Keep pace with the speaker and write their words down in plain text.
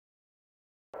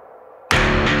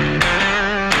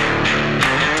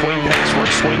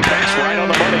swing pass right on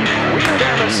the money. We're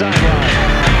down the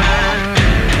sideline.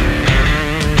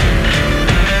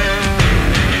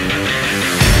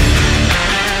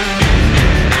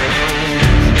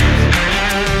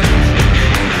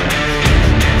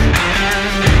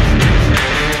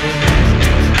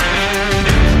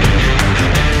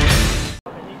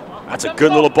 That's a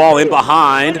good little ball in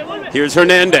behind. Here's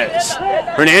Hernandez.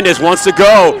 Hernandez wants to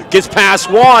go, gets past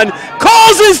one,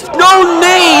 calls his own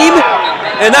name,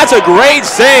 and that's a great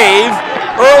save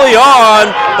early on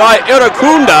by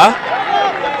Iracunda.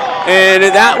 And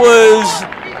that was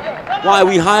why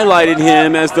we highlighted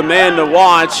him as the man to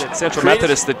watch. At Central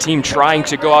Methodist, the team trying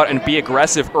to go out and be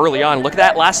aggressive early on. Look at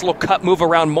that last little cut move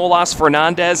around Molas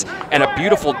Fernandez and a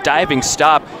beautiful diving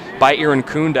stop by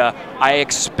Iracunda. I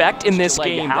expect in this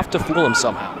game you have to fool him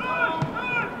somehow.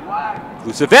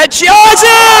 Glucevic, oh, it's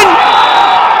in!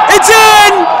 It's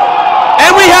in!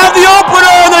 And we have the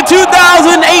opener in the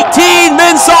 2018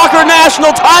 Men's Soccer National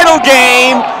Title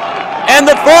game. And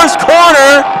the first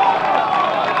corner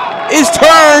is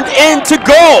turned into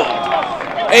goal.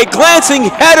 A glancing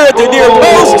header at the near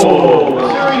post.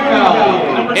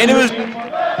 And it was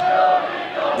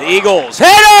the Eagles.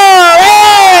 Header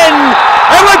in!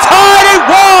 And we're tied at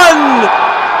 1!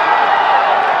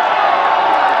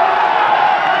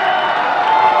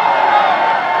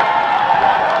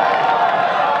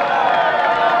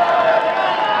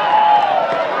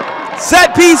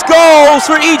 Set piece goals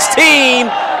for each team.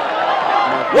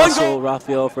 Russell,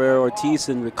 Rafael Ferrer-Ortiz,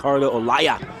 and Ricardo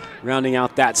Olaya rounding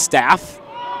out that staff.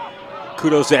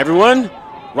 Kudos to everyone.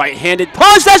 Right-handed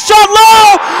punch, that shot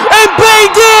low and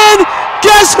banged in.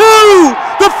 Guess who?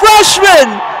 The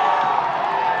freshman.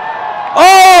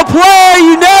 Oh, a player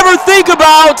you never think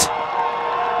about.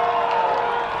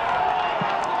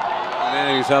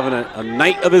 Man, he's having a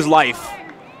night of his life.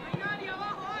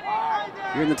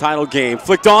 Here in the title game,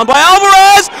 flicked on by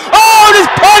Alvarez. Oh, it is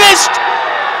punished!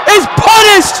 It's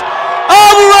punished!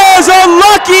 Alvarez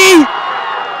unlucky!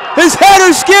 His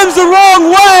header skims the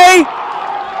wrong way,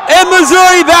 and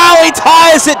Missouri Valley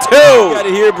ties it 2. Got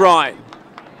it here, Brian.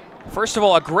 First of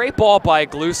all, a great ball by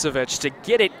Glucevic to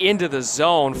get it into the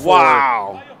zone.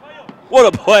 Wow. What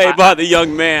a play by the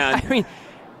young man. I mean,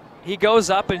 he goes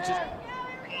up and just...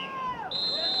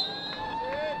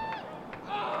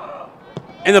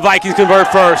 And the Vikings convert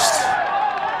first.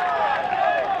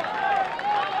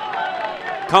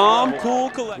 Calm,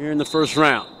 cool, collect. Here in the first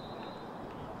round.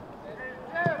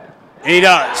 And he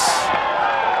does.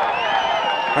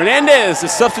 Hernandez, the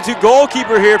substitute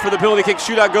goalkeeper here for the penalty kick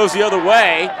shootout, goes the other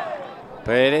way.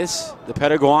 Paredes, the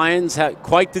Paraguayans had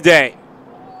quite the day.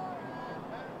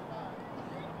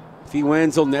 If he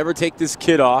wins, he'll never take this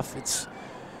kid off. It's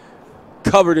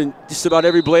covered in just about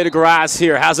every blade of grass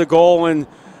here. Has a goal in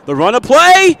the run of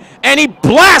play, and he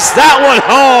blasts that one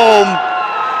home.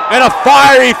 And a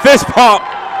fiery fist pump.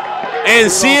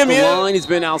 And CMU, he's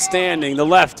been outstanding, the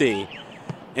lefty.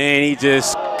 And he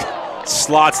just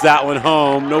slots that one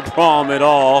home, no problem at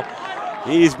all.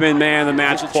 He's been man of the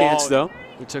match chance, though.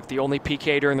 He took the only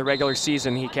PK during the regular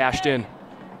season. He cashed in.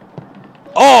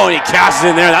 Oh, and he cashes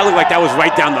in there. That looked like that was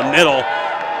right down the middle.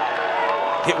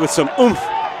 Hit with some oomph.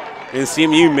 And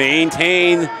CMU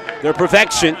maintain their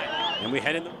perfection. And we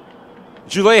head in.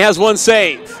 Joulet has one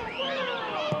save.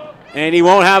 And he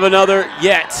won't have another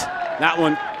yet. That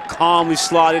one calmly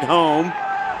slotted home.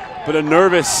 But a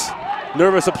nervous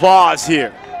applause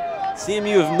here.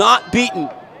 CMU have not beaten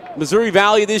Missouri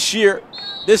Valley this year.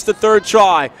 This the third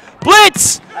try.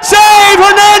 Blitz! Save!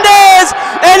 Hernandez!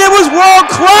 And it was world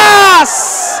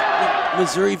class!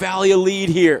 Missouri Valley a lead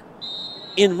here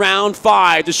in round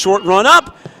 5. The short run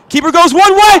up. Keeper goes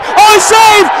one way. Oh,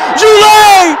 save!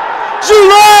 Joulet!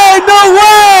 Joulet, no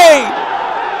way!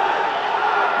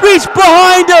 Reach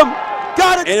behind him.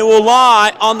 Got it. And it will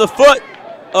lie on the foot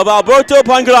of Alberto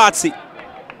Pangrazzi.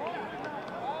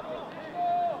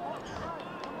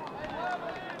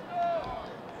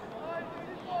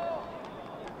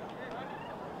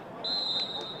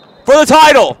 For the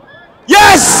title.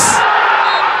 Yes!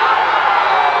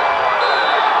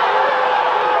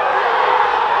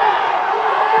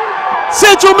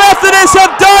 Central Methodists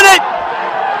have done it!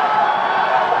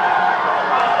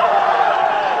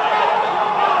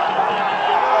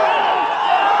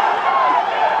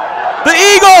 The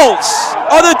Eagles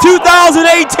are the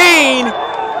 2018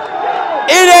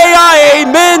 NAIA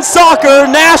Men's Soccer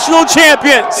National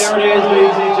Champions. There it is,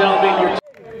 ladies and gentlemen.